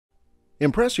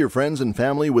Impress your friends and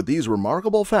family with these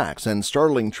remarkable facts and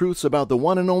startling truths about the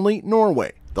one and only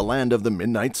Norway, the land of the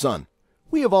midnight sun.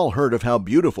 We have all heard of how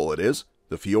beautiful it is.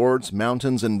 The fjords,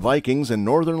 mountains, and vikings and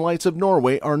northern lights of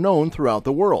Norway are known throughout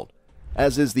the world,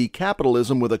 as is the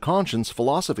capitalism with a conscience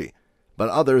philosophy. But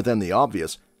other than the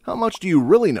obvious, how much do you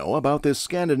really know about this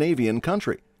Scandinavian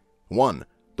country? 1.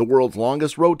 The world's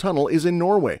longest road tunnel is in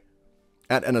Norway.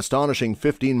 At an astonishing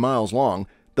 15 miles long,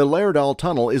 the Lærdal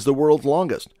Tunnel is the world's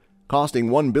longest. Costing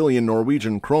 1 billion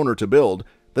Norwegian kroner to build,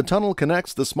 the tunnel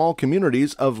connects the small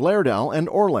communities of Lærdal and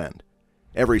Årland.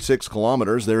 Every 6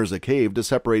 kilometers there is a cave to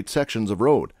separate sections of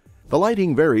road. The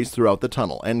lighting varies throughout the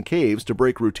tunnel and caves to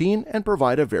break routine and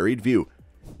provide a varied view.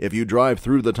 If you drive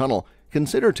through the tunnel,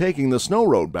 consider taking the snow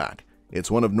road back.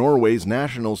 It's one of Norway's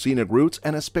national scenic routes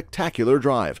and a spectacular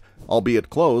drive, albeit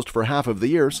closed for half of the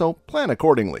year, so plan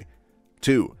accordingly.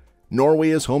 2. Norway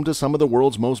is home to some of the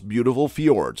world's most beautiful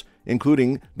fjords,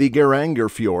 including the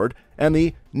Geiranger Fjord and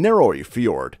the Norway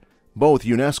Fjord, both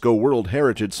UNESCO World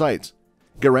Heritage Sites.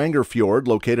 Geiranger Fjord,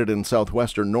 located in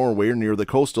southwestern Norway near the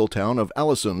coastal town of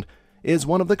Ålesund, is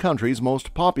one of the country's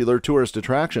most popular tourist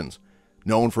attractions.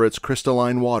 Known for its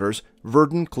crystalline waters,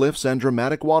 verdant cliffs, and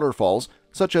dramatic waterfalls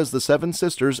such as the Seven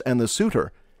Sisters and the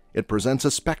Suter, it presents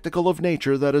a spectacle of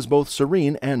nature that is both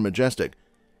serene and majestic.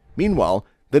 Meanwhile,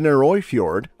 the Norway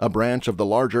Fjord, a branch of the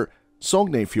larger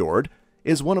Sogne Fjord,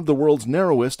 is one of the world's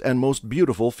narrowest and most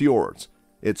beautiful fjords.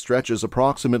 It stretches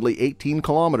approximately 18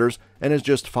 kilometers and is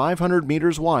just 500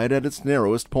 meters wide at its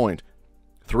narrowest point.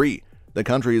 3. The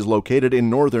country is located in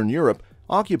northern Europe,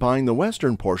 occupying the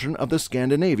western portion of the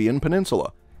Scandinavian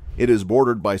peninsula. It is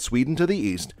bordered by Sweden to the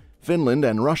east, Finland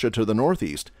and Russia to the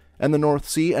northeast, and the North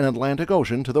Sea and Atlantic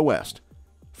Ocean to the west.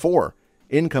 4.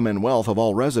 Income and wealth of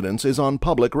all residents is on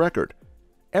public record.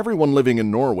 Everyone living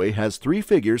in Norway has 3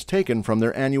 figures taken from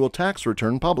their annual tax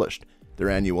return published: their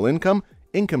annual income,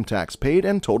 income tax paid,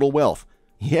 and total wealth.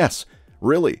 Yes,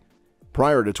 really.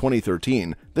 Prior to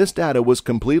 2013, this data was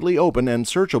completely open and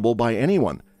searchable by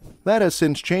anyone. That has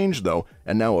since changed, though,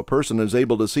 and now a person is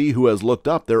able to see who has looked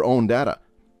up their own data.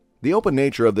 The open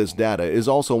nature of this data is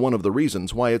also one of the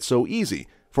reasons why it's so easy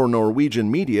for Norwegian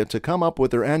media to come up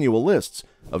with their annual lists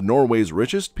of Norway's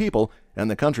richest people and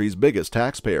the country's biggest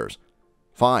taxpayers.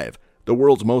 5. The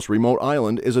world's most remote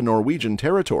island is a Norwegian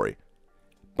territory.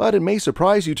 But it may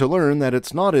surprise you to learn that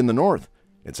it's not in the north.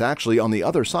 It's actually on the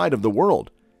other side of the world.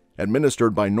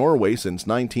 Administered by Norway since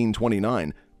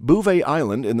 1929, Bouvet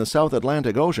Island in the South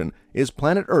Atlantic Ocean is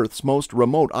planet Earth's most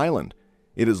remote island.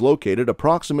 It is located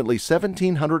approximately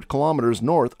 1,700 kilometers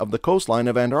north of the coastline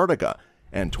of Antarctica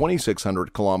and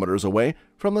 2,600 kilometers away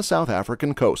from the South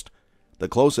African coast. The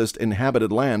closest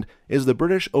inhabited land is the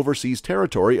British Overseas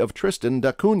Territory of Tristan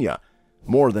da Cunha,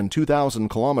 more than 2,000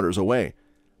 kilometers away.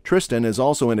 Tristan is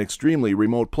also an extremely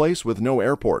remote place with no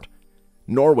airport.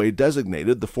 Norway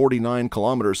designated the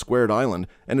 49-kilometer-squared island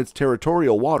and its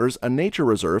territorial waters a nature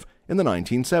reserve in the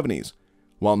 1970s.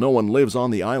 While no one lives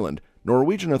on the island,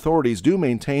 Norwegian authorities do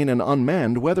maintain an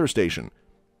unmanned weather station.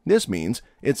 This means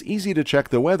it's easy to check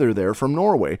the weather there from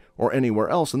Norway, or anywhere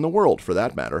else in the world for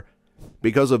that matter.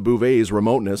 Because of Bouvet's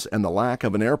remoteness and the lack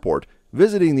of an airport,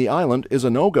 visiting the island is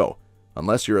a no-go.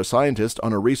 Unless you're a scientist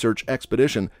on a research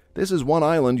expedition, this is one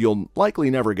island you'll likely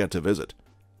never get to visit.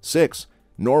 6.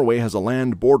 Norway has a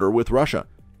land border with Russia.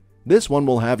 This one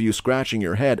will have you scratching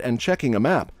your head and checking a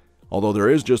map. Although there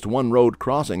is just one road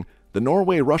crossing, the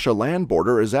Norway-Russia land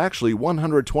border is actually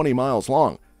 120 miles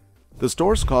long. The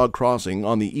Storskog crossing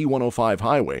on the E105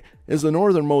 highway is the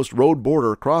northernmost road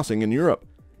border crossing in Europe.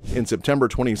 In September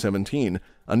 2017,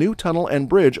 a new tunnel and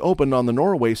bridge opened on the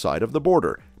Norway side of the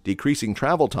border, decreasing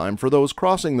travel time for those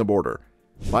crossing the border.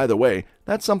 By the way,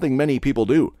 that's something many people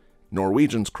do.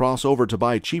 Norwegians cross over to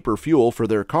buy cheaper fuel for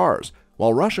their cars,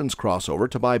 while Russians cross over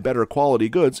to buy better quality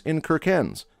goods in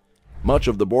Kirkenes. Much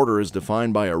of the border is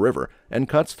defined by a river and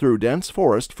cuts through dense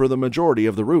forest for the majority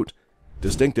of the route.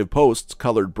 Distinctive posts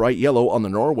colored bright yellow on the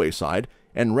Norway side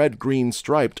and red-green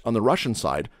striped on the Russian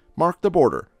side mark the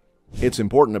border. It's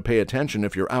important to pay attention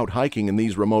if you're out hiking in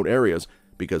these remote areas,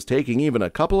 because taking even a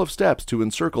couple of steps to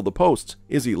encircle the posts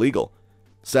is illegal.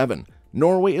 7.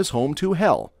 Norway is home to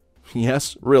hell.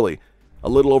 Yes, really. A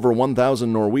little over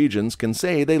 1,000 Norwegians can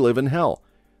say they live in hell.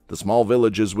 The small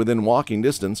village is within walking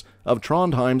distance of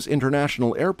Trondheim's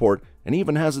International Airport and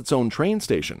even has its own train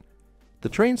station. The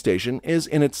train station is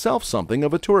in itself something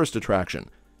of a tourist attraction.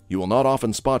 You will not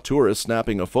often spot tourists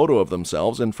snapping a photo of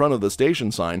themselves in front of the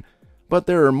station sign, but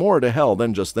there are more to hell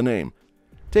than just the name.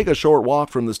 Take a short walk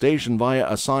from the station via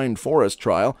a signed forest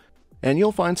trail, and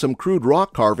you'll find some crude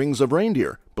rock carvings of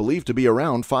reindeer, believed to be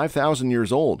around 5,000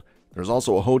 years old. There's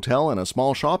also a hotel and a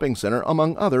small shopping center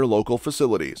among other local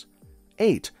facilities.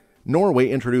 8. Norway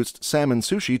introduced salmon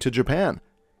sushi to Japan.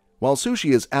 While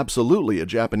sushi is absolutely a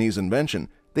Japanese invention,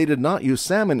 they did not use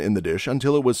salmon in the dish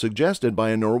until it was suggested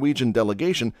by a Norwegian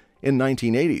delegation in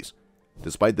 1980s.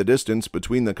 Despite the distance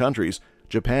between the countries,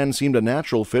 Japan seemed a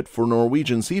natural fit for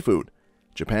Norwegian seafood.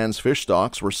 Japan's fish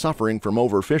stocks were suffering from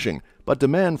overfishing, but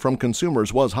demand from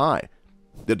consumers was high.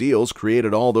 The deals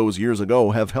created all those years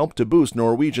ago have helped to boost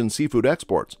Norwegian seafood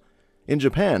exports. In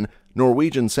Japan,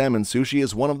 Norwegian salmon sushi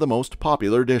is one of the most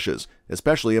popular dishes,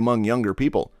 especially among younger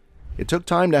people. It took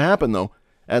time to happen, though,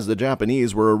 as the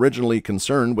Japanese were originally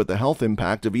concerned with the health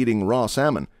impact of eating raw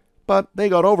salmon. But they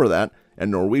got over that,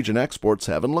 and Norwegian exports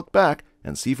haven't looked back,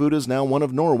 and seafood is now one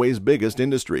of Norway's biggest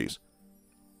industries.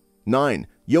 9.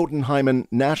 Jotunheimen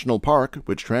National Park,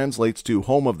 which translates to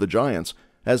Home of the Giants,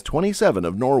 has 27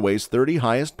 of Norway's 30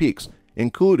 highest peaks,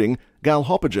 including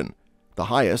Galdhøpiggen, the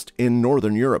highest in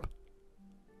northern Europe.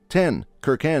 10.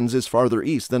 Kirkenes is farther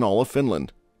east than all of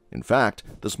Finland. In fact,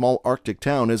 the small Arctic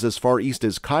town is as far east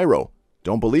as Cairo.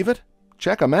 Don't believe it?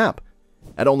 Check a map.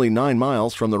 At only 9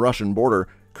 miles from the Russian border,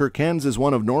 Kirkenes is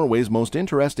one of Norway's most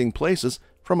interesting places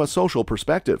from a social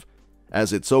perspective.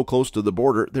 As it's so close to the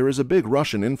border, there is a big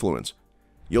Russian influence.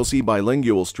 You'll see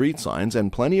bilingual street signs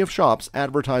and plenty of shops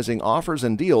advertising offers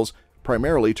and deals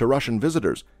primarily to Russian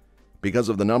visitors. Because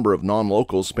of the number of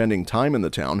non-locals spending time in the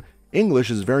town, English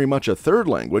is very much a third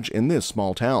language in this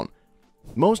small town.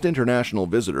 Most international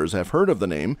visitors have heard of the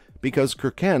name because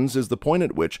Kirkenes is the point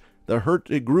at which the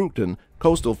Hurtigruten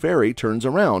coastal ferry turns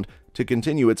around to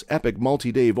continue its epic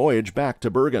multi-day voyage back to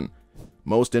Bergen.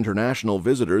 Most international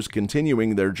visitors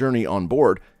continuing their journey on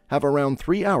board have around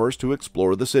 3 hours to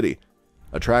explore the city.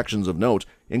 Attractions of note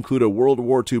include a World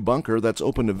War II bunker that's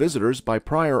open to visitors by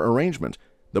prior arrangement,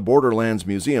 the Borderlands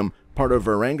Museum, part of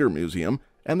Varanger Museum,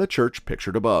 and the church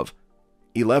pictured above.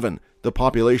 11. The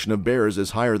population of bears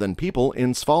is higher than people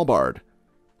in Svalbard.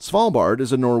 Svalbard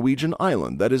is a Norwegian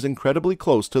island that is incredibly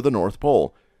close to the North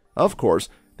Pole. Of course,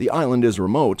 the island is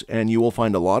remote and you will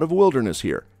find a lot of wilderness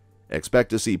here. Expect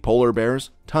to see polar bears,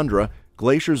 tundra,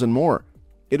 glaciers, and more.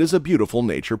 It is a beautiful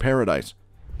nature paradise.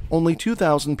 Only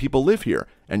 2,000 people live here,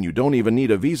 and you don't even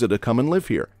need a visa to come and live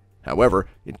here. However,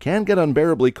 it can get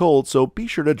unbearably cold, so be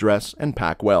sure to dress and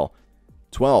pack well.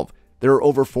 12. There are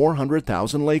over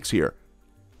 400,000 lakes here.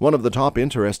 One of the top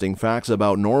interesting facts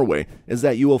about Norway is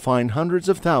that you will find hundreds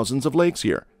of thousands of lakes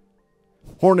here.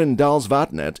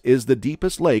 Hornindalsvatnet is the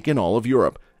deepest lake in all of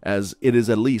Europe, as it is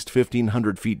at least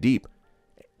 1,500 feet deep.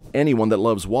 Anyone that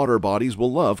loves water bodies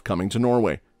will love coming to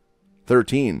Norway.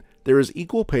 13. There is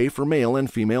equal pay for male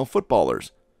and female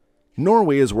footballers.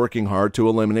 Norway is working hard to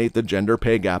eliminate the gender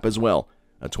pay gap as well.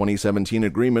 A 2017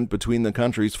 agreement between the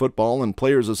country's football and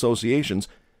players' associations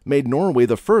made Norway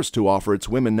the first to offer its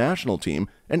women national team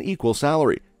an equal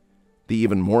salary. The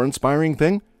even more inspiring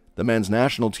thing? The men's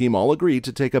national team all agreed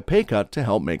to take a pay cut to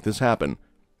help make this happen.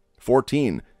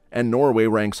 14. And Norway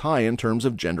ranks high in terms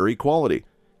of gender equality.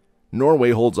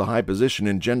 Norway holds a high position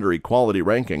in gender equality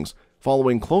rankings,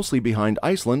 following closely behind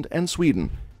Iceland and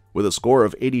Sweden. With a score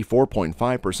of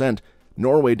 84.5%,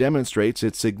 Norway demonstrates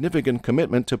its significant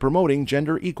commitment to promoting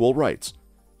gender equal rights.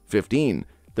 15.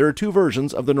 There are 2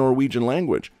 versions of the Norwegian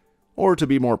language, or to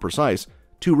be more precise,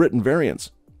 2 written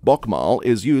variants. Bokmål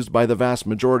is used by the vast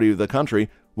majority of the country,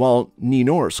 while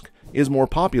Nynorsk is more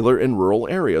popular in rural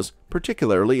areas,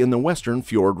 particularly in the western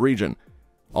fjord region.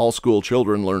 All school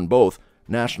children learn both.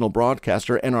 National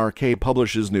broadcaster NRK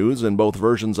publishes news in both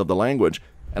versions of the language,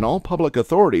 and all public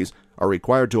authorities are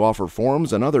required to offer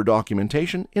forms and other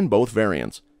documentation in both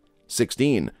variants.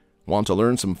 16. Want to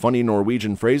learn some funny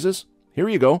Norwegian phrases? Here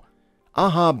you go.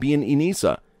 Aha bien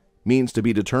inisa means to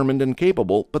be determined and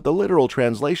capable, but the literal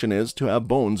translation is to have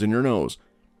bones in your nose.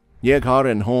 Jeg har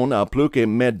en hånd a plukke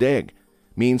med deg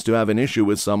means to have an issue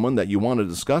with someone that you want to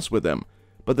discuss with them,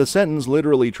 but the sentence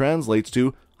literally translates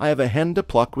to I have a hen to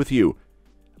pluck with you.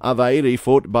 Avairi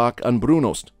fot bak an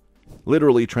brunost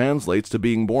literally translates to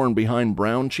being born behind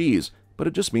brown cheese, but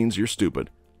it just means you're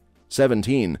stupid.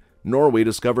 17. Norway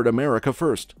discovered America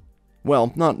first.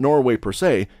 Well, not Norway per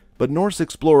se, but Norse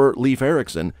explorer Leif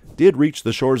Erikson did reach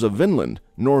the shores of Vinland,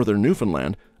 northern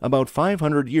Newfoundland, about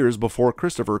 500 years before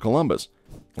Christopher Columbus.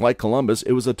 Like Columbus,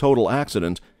 it was a total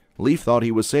accident. Leif thought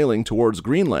he was sailing towards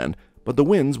Greenland, but the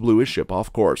winds blew his ship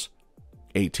off course.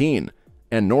 18.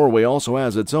 And Norway also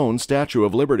has its own Statue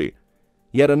of Liberty.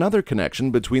 Yet another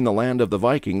connection between the land of the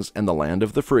Vikings and the land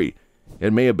of the free.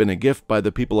 It may have been a gift by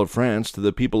the people of France to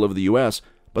the people of the U.S.,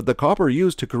 but the copper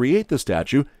used to create the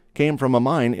statue came from a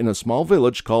mine in a small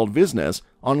village called Visnes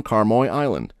on Karmøy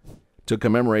Island. To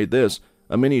commemorate this,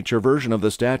 A miniature version of the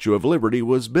Statue of Liberty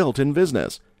was built in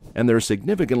Visnes, and there's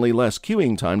significantly less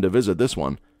queuing time to visit this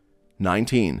one.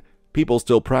 19. People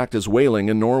still practice whaling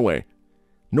in Norway.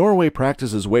 Norway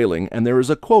practices whaling, and there is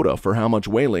a quota for how much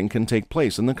whaling can take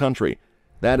place in the country.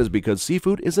 That is because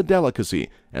seafood is a delicacy,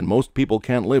 and most people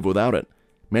can't live without it.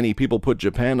 Many people put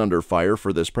Japan under fire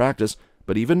for this practice,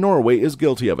 but even Norway is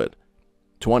guilty of it.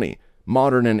 20.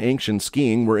 Modern and ancient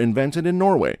skiing were invented in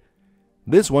Norway.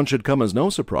 This one should come as no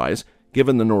surprise,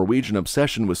 given the Norwegian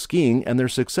obsession with skiing and their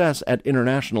success at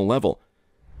international level.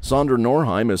 Sondre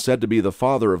Norheim is said to be the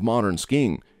father of modern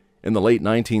skiing. In the late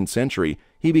 19th century,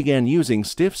 he began using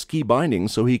stiff ski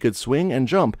bindings so he could swing and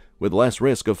jump with less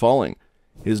risk of falling.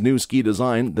 His new ski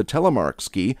design, the Telemark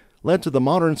ski, led to the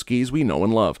modern skis we know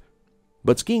and love.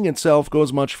 But skiing itself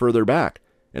goes much further back.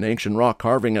 An ancient rock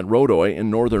carving at Rodøy in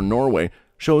northern Norway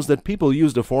shows that people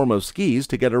used a form of skis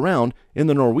to get around in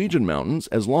the Norwegian mountains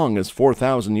as long as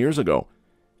 4,000 years ago.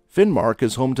 Finnmark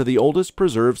is home to the oldest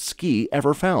preserved ski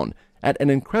ever found, at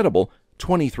an incredible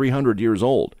 2,300 years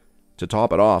old. To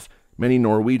top it off, many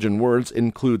Norwegian words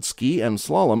include ski and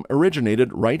slalom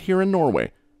originated right here in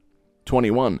Norway.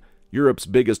 21. Europe's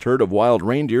biggest herd of wild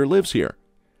reindeer lives here.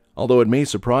 Although it may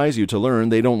surprise you to learn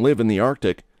they don't live in the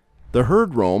Arctic, the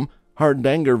herd roam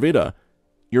Hardangervidda,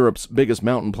 Europe's biggest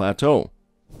mountain plateau.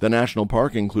 The national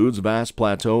park includes vast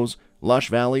plateaus, lush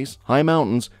valleys, high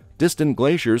mountains, distant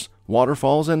glaciers,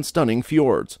 waterfalls, and stunning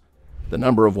fjords. The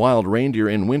number of wild reindeer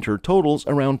in winter totals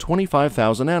around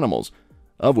 25,000 animals,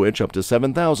 of which up to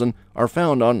 7,000 are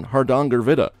found on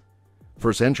Hardangervidda.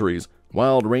 For centuries,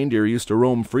 wild reindeer used to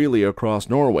roam freely across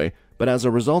Norway, but as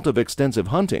a result of extensive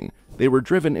hunting, they were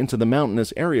driven into the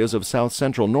mountainous areas of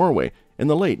south-central Norway in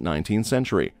the late 19th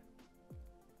century.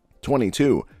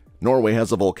 22. Norway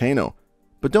has a volcano.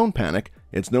 But don't panic,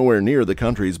 it's nowhere near the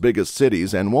country's biggest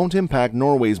cities and won't impact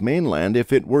Norway's mainland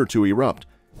if it were to erupt.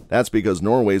 That's because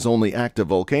Norway's only active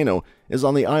volcano is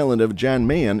on the island of Jan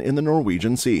Mayen in the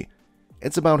Norwegian Sea.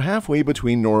 It's about halfway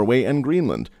between Norway and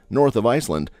Greenland, north of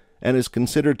Iceland, and is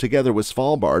considered together with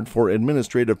Svalbard for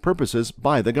administrative purposes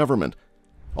by the government.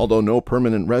 Although no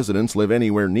permanent residents live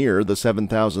anywhere near the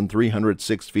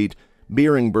 7,306 feet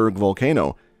Beringberg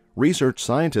volcano, research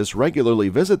scientists regularly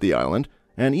visit the island,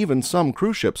 and even some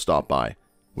cruise ships stop by.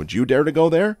 Would you dare to go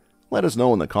there? Let us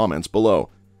know in the comments below.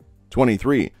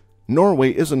 23.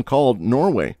 Norway isn't called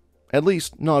Norway, at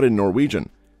least not in Norwegian.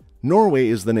 Norway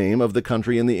is the name of the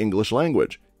country in the English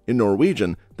language. In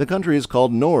Norwegian, the country is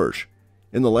called Norge.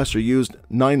 In the lesser-used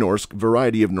Nynorsk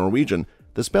variety of Norwegian,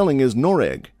 the spelling is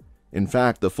Noreg. In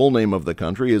fact, the full name of the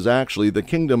country is actually the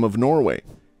Kingdom of Norway.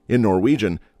 In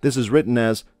Norwegian, this is written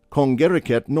as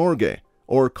Kongeriket Norge,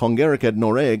 or Kongeriket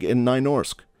Noreg in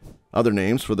Nynorsk. Other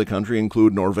names for the country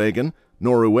include Norwegian,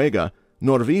 Noruega,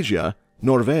 Norvegia,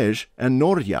 Norvège, and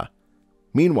Norja.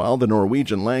 Meanwhile, the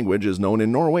Norwegian language is known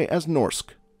in Norway as Norsk.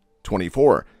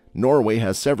 24. Norway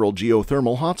has several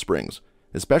geothermal hot springs,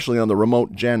 especially on the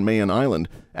remote Jan Mayen Island,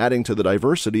 adding to the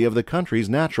diversity of the country's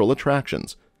natural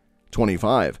attractions.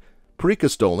 25.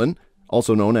 Preikestolen,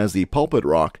 also known as the Pulpit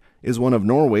Rock, is one of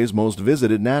Norway's most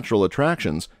visited natural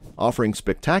attractions, offering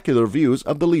spectacular views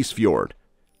of the Lysfjord.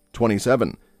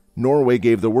 27. Norway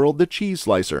gave the world the cheese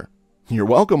slicer. You're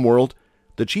welcome, world!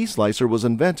 The cheese slicer was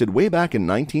invented way back in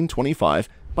 1925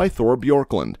 by Thor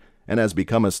Bjorklund, and has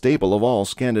become a staple of all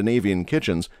Scandinavian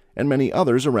kitchens and many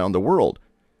others around the world.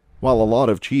 While a lot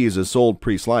of cheese is sold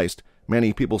pre-sliced,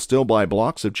 many people still buy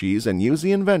blocks of cheese and use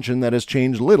the invention that has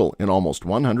changed little in almost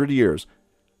 100 years.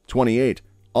 28.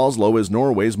 Oslo is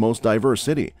Norway's most diverse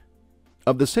city.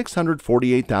 Of the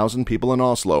 648,000 people in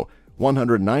Oslo,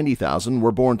 190,000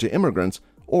 were born to immigrants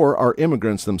or are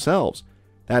immigrants themselves.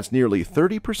 That's nearly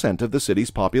 30% of the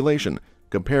city's population,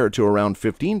 compared to around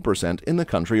 15% in the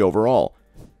country overall.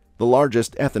 The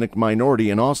largest ethnic minority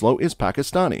in Oslo is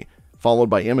Pakistani, followed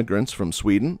by immigrants from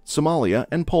Sweden, Somalia,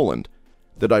 and Poland.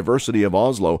 The diversity of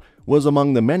Oslo was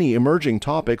among the many emerging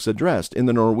topics addressed in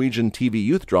the Norwegian TV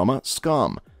youth drama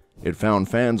Skam. It found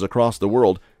fans across the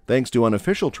world thanks to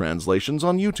unofficial translations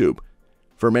on YouTube.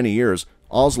 For many years,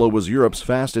 Oslo was Europe's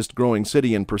fastest-growing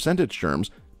city in percentage terms,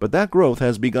 but that growth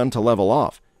has begun to level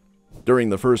off. During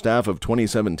the first half of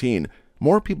 2017,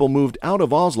 more people moved out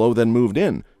of Oslo than moved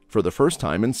in, for the first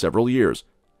time in several years.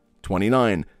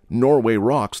 29. Norway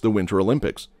rocks the Winter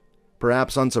Olympics.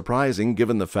 Perhaps unsurprising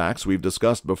given the facts we've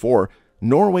discussed before,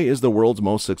 Norway is the world's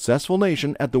most successful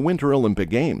nation at the Winter Olympic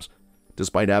Games.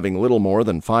 Despite having little more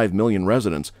than 5 million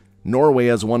residents, Norway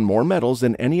has won more medals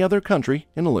than any other country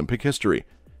in Olympic history.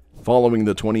 Following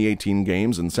the 2018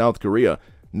 Games in South Korea,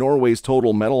 Norway's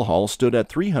total medal haul stood at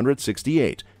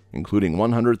 368, including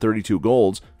 132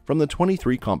 golds from the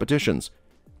 23 competitions.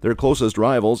 Their closest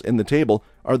rivals in the table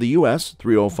are the US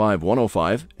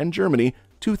 305-105 and Germany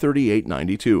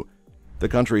 238-92. The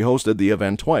country hosted the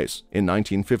event twice, in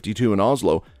 1952 in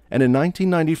Oslo and in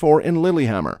 1994 in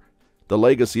Lillehammer. The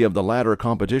legacy of the latter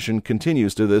competition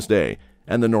continues to this day,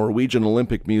 and the Norwegian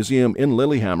Olympic Museum in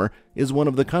Lillehammer is one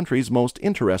of the country's most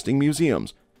interesting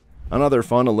museums. Another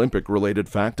fun Olympic-related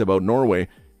fact about Norway: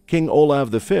 King Olav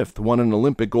V won an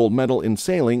Olympic gold medal in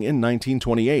sailing in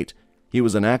 1928. He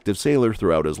was an active sailor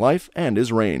throughout his life and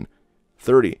his reign.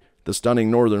 30. The stunning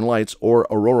northern lights, or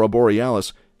aurora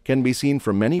borealis, can be seen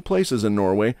from many places in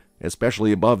Norway,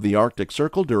 especially above the Arctic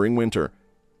Circle during winter.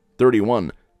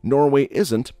 31. Norway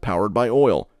isn't powered by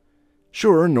oil.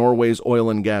 Sure, Norway's oil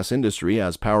and gas industry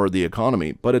has powered the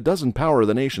economy, but it doesn't power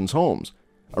the nation's homes.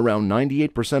 Around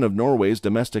 98% of Norway's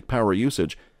domestic power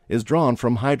usage is drawn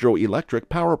from hydroelectric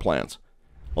power plants.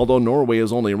 Although Norway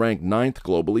is only ranked 9th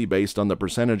globally based on the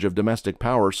percentage of domestic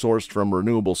power sourced from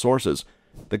renewable sources,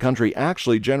 the country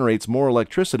actually generates more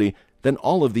electricity than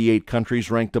all of the 8 countries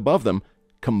ranked above them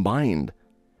combined.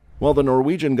 While the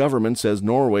Norwegian government says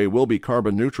Norway will be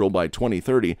carbon neutral by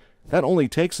 2030, that only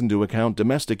takes into account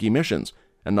domestic emissions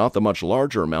and not the much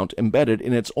larger amount embedded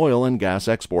in its oil and gas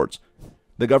exports.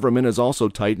 The government has also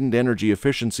tightened energy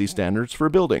efficiency standards for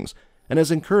buildings and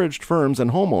has encouraged firms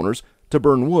and homeowners to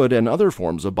burn wood and other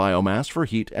forms of biomass for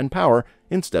heat and power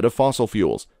instead of fossil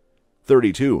fuels.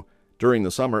 32. During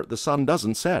the summer, the sun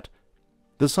doesn't set.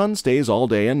 The sun stays all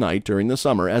day and night during the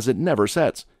summer as it never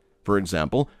sets. For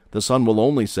example, the sun will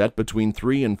only set between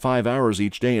 3 and 5 hours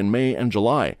each day in May and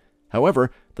July.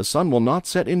 However, the sun will not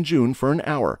set in June for an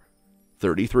hour.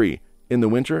 33. In the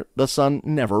winter, the sun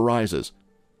never rises.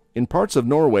 In parts of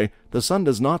Norway, the sun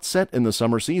does not set in the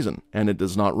summer season, and it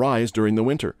does not rise during the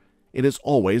winter. It is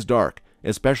always dark,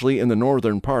 especially in the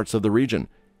northern parts of the region.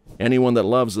 Anyone that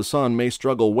loves the sun may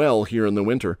struggle well here in the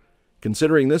winter.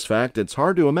 Considering this fact, it's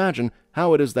hard to imagine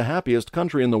how it is the happiest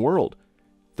country in the world.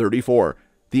 34.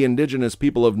 The indigenous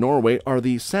people of Norway are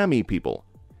the Sami people.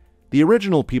 The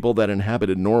original people that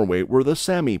inhabited Norway were the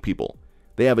Sami people.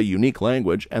 They have a unique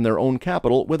language and their own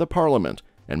capital with a parliament,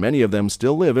 and many of them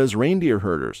still live as reindeer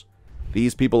herders.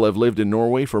 These people have lived in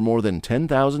Norway for more than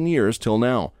 10,000 years till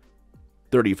now.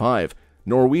 35.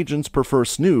 Norwegians prefer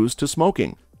snus to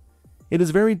smoking. It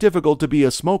is very difficult to be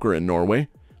a smoker in Norway.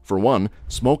 For one,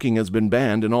 smoking has been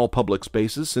banned in all public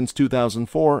spaces since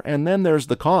 2004, and then there's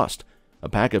the cost. A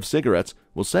pack of cigarettes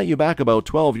will set you back about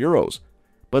 12 euros.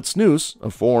 But snus, a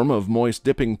form of moist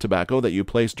dipping tobacco that you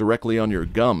place directly on your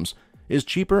gums, is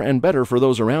cheaper and better for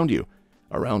those around you.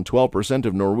 Around 12%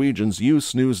 of Norwegians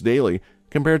use snus daily,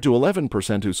 compared to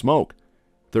 11% who smoke.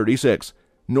 36.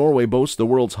 Norway boasts the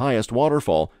world's highest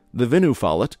waterfall, the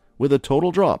Vinufallet, with a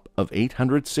total drop of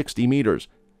 860 meters.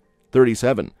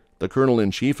 37. The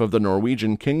colonel-in-chief of the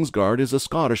Norwegian King's Guard is a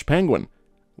Scottish penguin.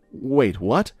 Wait,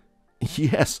 what?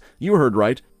 Yes, you heard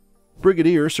right.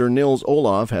 Brigadier Sir Nils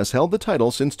Olav has held the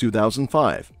title since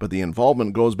 2005, but the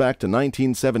involvement goes back to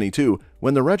 1972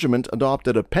 when the regiment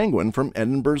adopted a penguin from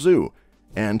Edinburgh Zoo,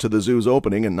 and to the zoo's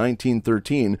opening in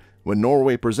 1913 when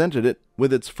Norway presented it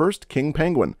with its first king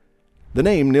penguin. The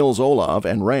name Nils Olav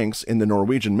and ranks in the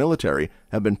Norwegian military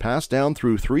have been passed down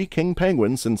through 3 king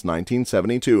penguins since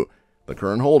 1972. The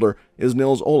current holder is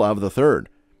Nils Olav III.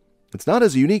 It's not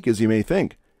as unique as you may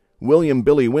think. William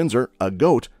Billy Windsor, a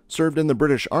goat, served in the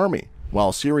British Army,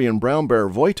 while Syrian brown bear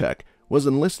Wojtek was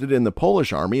enlisted in the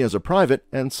Polish Army as a private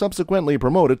and subsequently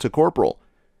promoted to corporal.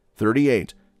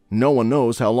 38. No one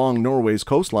knows how long Norway's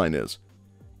coastline is.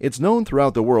 It's known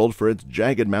throughout the world for its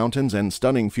jagged mountains and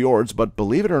stunning fjords, but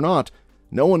believe it or not,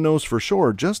 no one knows for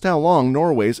sure just how long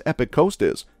Norway's epic coast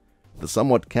is. The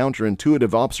somewhat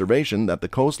counterintuitive observation that the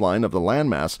coastline of the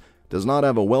landmass does not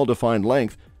have a well-defined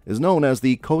length is known as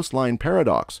the coastline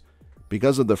paradox.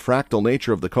 Because of the fractal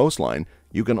nature of the coastline,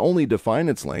 you can only define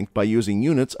its length by using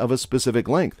units of a specific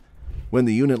length. When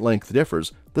the unit length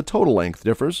differs, the total length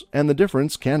differs, and the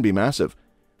difference can be massive.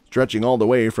 Stretching all the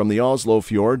way from the Oslo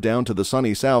fjord down to the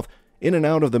sunny south, in and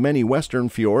out of the many western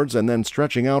fjords, and then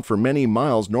stretching out for many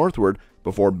miles northward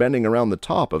before bending around the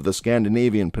top of the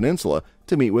Scandinavian peninsula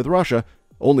to meet with Russia,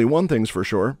 only one thing's for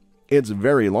sure: it's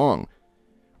very long.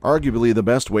 Arguably the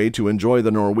best way to enjoy the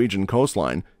Norwegian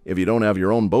coastline, if you don't have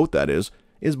your own boat that is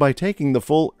by taking the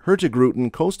full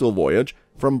Hurtigruten coastal voyage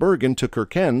from Bergen to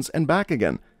Kirkenes and back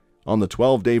again. On the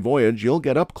 12-day voyage, you'll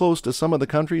get up close to some of the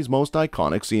country's most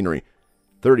iconic scenery.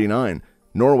 39.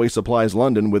 Norway supplies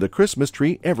London with a Christmas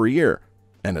tree every year.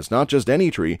 And it's not just any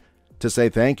tree. To say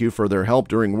thank you for their help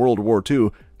during World War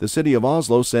II, the city of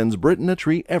Oslo sends Britain a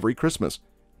tree every Christmas.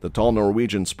 The tall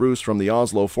Norwegian spruce from the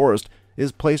Oslo forest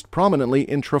is placed prominently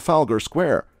in Trafalgar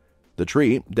Square. The The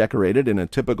tree, decorated in a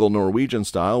typical Norwegian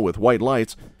style with white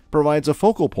lights, provides a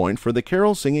focal point for the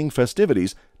carol-singing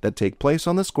festivities that take place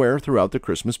on the square throughout the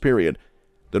Christmas period.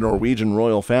 The Norwegian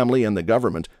royal family and the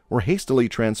government were hastily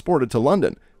transported to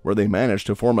London, where they managed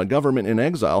to form a government in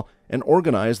exile and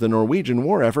organize the Norwegian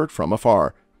war effort from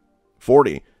afar.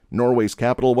 40. Norway's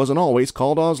capital wasn't always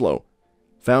called Oslo.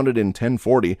 Founded in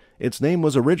 1040, its name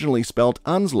was originally spelt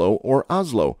Anslo or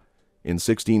Oslo. In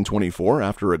 1624,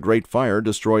 after a great fire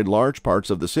destroyed large parts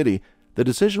of the city, the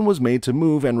decision was made to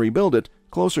move and rebuild it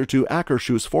closer to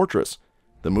Akershus fortress.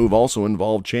 The move also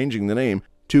involved changing the name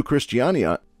to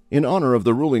Christiania in honor of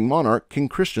the ruling monarch King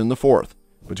Christian IV.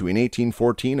 Between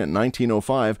 1814 and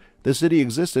 1905, the city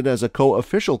existed as a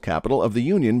co-official capital of the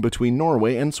union between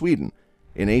Norway and Sweden.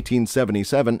 In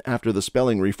 1877, after the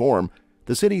spelling reform,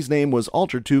 the city's name was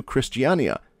altered to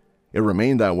Christiania. It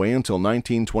remained that way until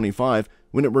 1925,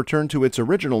 when it returned to its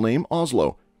original name,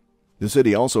 Oslo. The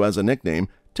city also has a nickname,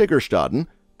 Tigerstaden,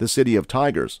 the City of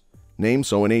Tigers, named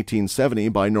so in 1870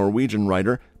 by Norwegian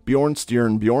writer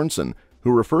Bjornstjerne Bjornson,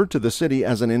 who referred to the city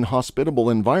as an inhospitable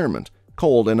environment,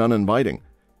 cold and uninviting.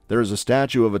 There is a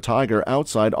statue of a tiger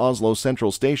outside Oslo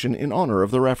Central Station in honor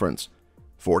of the reference.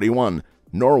 41.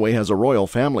 Norway has a royal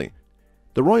family.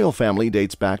 The royal family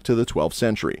dates back to the 12th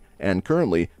century, and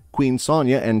currently, Queen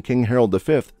Sonja and King Harald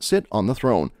V sit on the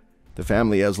throne. The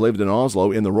family has lived in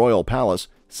Oslo in the royal palace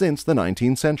since the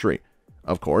 19th century.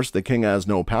 Of course, the king has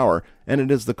no power, and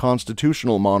it is the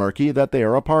constitutional monarchy that they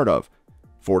are a part of.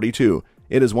 42.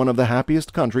 It is one of the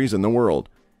happiest countries in the world.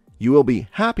 You will be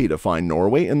happy to find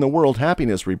Norway in the World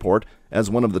Happiness Report as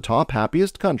one of the top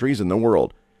happiest countries in the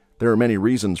world. There are many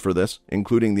reasons for this,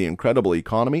 including the incredible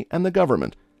economy and the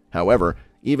government. However,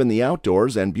 even the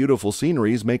outdoors and beautiful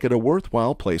sceneries make it a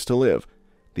worthwhile place to live.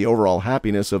 The overall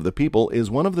happiness of the people is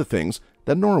one of the things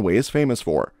that Norway is famous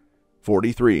for.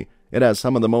 43. It has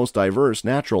some of the most diverse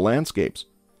natural landscapes.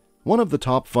 One of the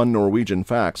top fun Norwegian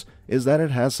facts is that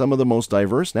it has some of the most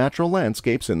diverse natural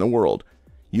landscapes in the world.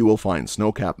 You will find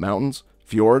snow-capped mountains,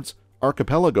 fjords,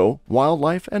 archipelago,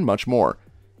 wildlife, and much more.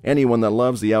 Anyone that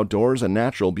loves the outdoors and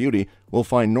natural beauty will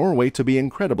find Norway to be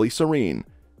incredibly serene.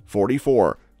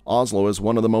 44. Oslo is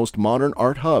one of the most modern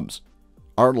art hubs.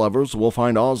 Art lovers will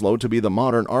find Oslo to be the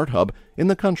modern art hub in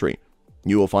the country.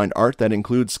 You will find art that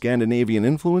includes Scandinavian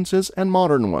influences and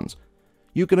modern ones.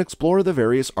 You can explore the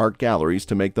various art galleries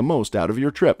to make the most out of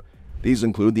your trip. These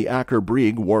include the Aker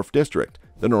Brygge Wharf District,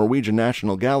 the Norwegian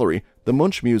National Gallery, the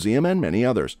Munch Museum, and many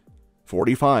others.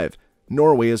 45.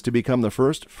 Norway is to become the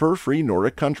first fur-free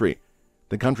Nordic country.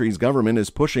 The country's government is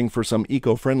pushing for some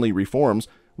eco-friendly reforms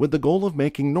with the goal of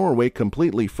making Norway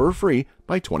completely fur-free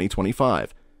by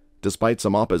 2025. Despite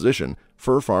some opposition,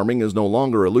 fur farming is no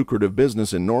longer a lucrative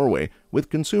business in Norway, with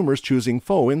consumers choosing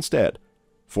faux instead.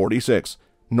 46.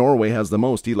 Norway has the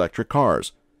most electric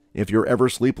cars. If you're ever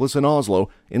sleepless in Oslo,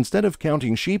 instead of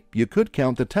counting sheep, you could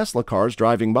count the Tesla cars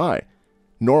driving by.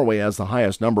 Norway has the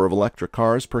highest number of electric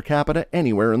cars per capita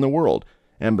anywhere in the world,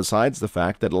 and besides the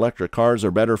fact that electric cars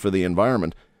are better for the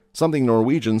environment, something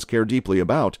Norwegians care deeply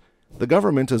about, the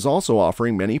government is also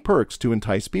offering many perks to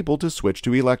entice people to switch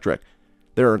to electric.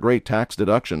 There are great tax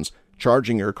deductions,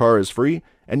 charging your car is free,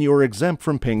 and you are exempt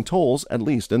from paying tolls, at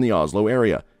least in the Oslo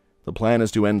area. The plan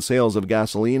is to end sales of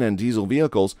gasoline and diesel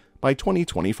vehicles by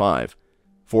 2025.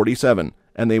 47.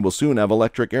 And they will soon have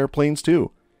electric airplanes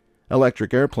too.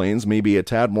 Electric airplanes may be a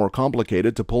tad more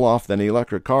complicated to pull off than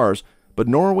electric cars, but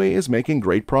Norway is making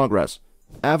great progress.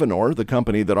 Avinor, the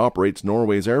company that operates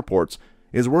Norway's airports,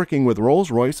 is working with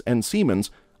Rolls-Royce and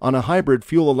Siemens on a hybrid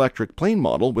fuel-electric plane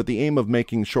model with the aim of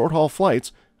making short-haul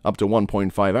flights, up to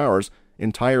 1.5 hours,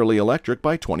 entirely electric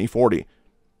by 2040.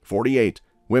 48.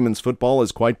 Women's football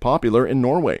is quite popular in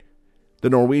Norway. The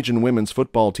Norwegian women's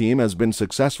football team has been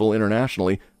successful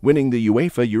internationally, winning the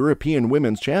UEFA European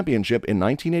Women's Championship in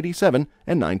 1987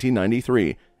 and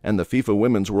 1993, and the FIFA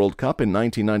Women's World Cup in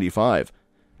 1995.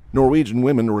 Norwegian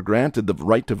women were granted the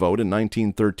right to vote in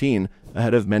 1913,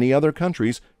 ahead of many other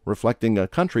countries, reflecting a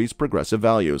country's progressive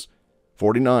values.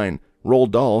 49.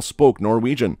 Roald Dahl spoke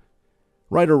Norwegian.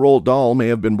 Writer Roald Dahl may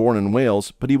have been born in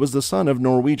Wales, but he was the son of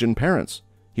Norwegian parents.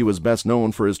 He was best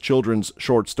known for his children's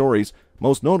short stories,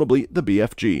 most notably the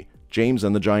BFG, James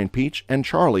and the Giant Peach, and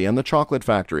Charlie and the Chocolate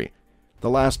Factory. The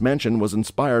last mentioned was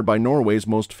inspired by Norway's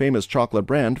most famous chocolate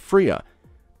brand, Freia.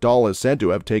 Dahl is said to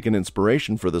have taken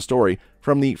inspiration for the story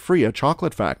from the Freia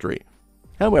Chocolate Factory.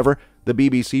 However, the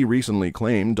BBC recently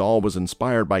claimed Dahl was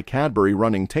inspired by Cadbury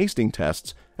running tasting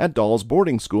tests at Dahl's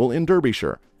boarding school in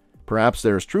Derbyshire. Perhaps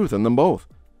there's truth in them both.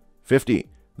 50.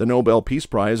 The Nobel Peace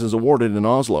Prize is awarded in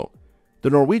Oslo. The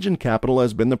Norwegian capital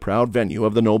has been the proud venue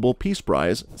of the Nobel Peace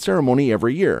Prize ceremony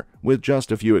every year, with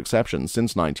just a few exceptions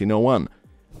since 1901.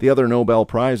 The other Nobel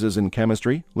Prizes in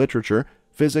chemistry, literature,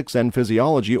 physics and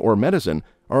physiology or medicine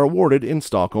are awarded in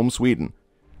Stockholm, Sweden.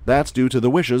 That's due to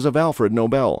the wishes of Alfred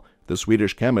Nobel, the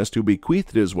Swedish chemist who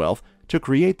bequeathed his wealth to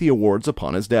create the awards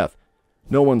upon his death.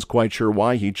 No one's quite sure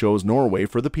why he chose Norway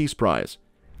for the Peace Prize.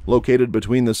 Located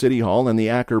between the City Hall and the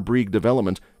Aker Brygge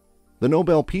development, the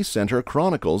Nobel Peace Center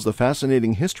chronicles the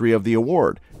fascinating history of the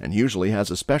award and usually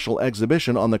has a special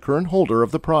exhibition on the current holder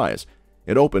of the prize.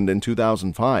 It opened in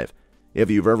 2005. If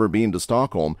you've ever been to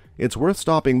Stockholm, it's worth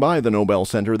stopping by the Nobel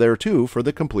Center there too for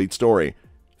the complete story.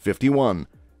 51.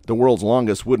 The world's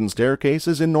longest wooden staircase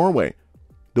is in Norway.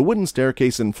 The wooden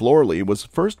staircase in Florley was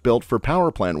first built for power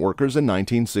plant workers in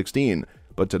 1916,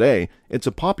 but today it's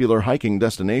a popular hiking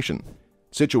destination.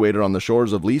 Situated on the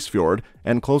shores of Fjord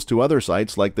and close to other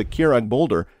sites like the Kirag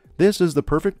boulder, this is the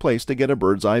perfect place to get a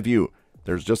bird's eye view.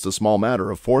 There's just a small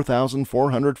matter of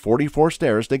 4,444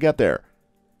 stairs to get there.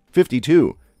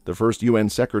 52. The first UN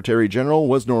Secretary General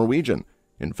was Norwegian.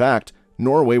 In fact,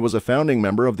 Norway was a founding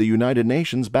member of the United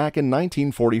Nations back in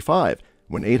 1945,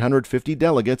 when 850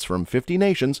 delegates from 50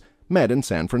 nations met in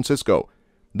San Francisco.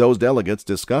 Those delegates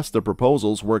discussed the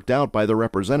proposals worked out by the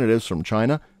representatives from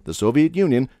China, the Soviet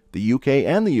Union, the UK,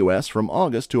 and the US from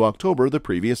August to October the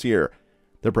previous year.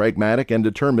 The pragmatic and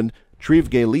determined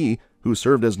Trygve Lie, who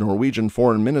served as Norwegian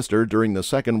foreign minister during the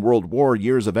Second World War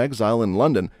years of exile in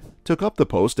London, took up the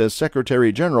post as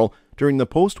Secretary General during the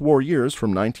post-war years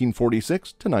from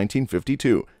 1946 to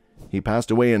 1952. He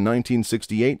passed away in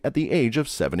 1968 at the age of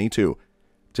 72.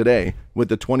 Today, with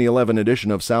the 2011 edition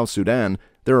of South Sudan,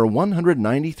 there are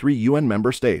 193 UN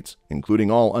member states, including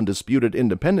all undisputed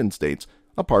independent states,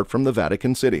 apart from the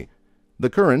Vatican City. The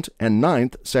current and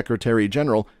ninth Secretary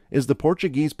General is the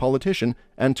Portuguese politician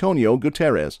Antonio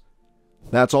Guterres.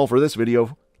 That's all for this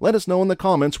video. Let us know in the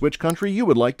comments which country you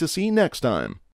would like to see next time.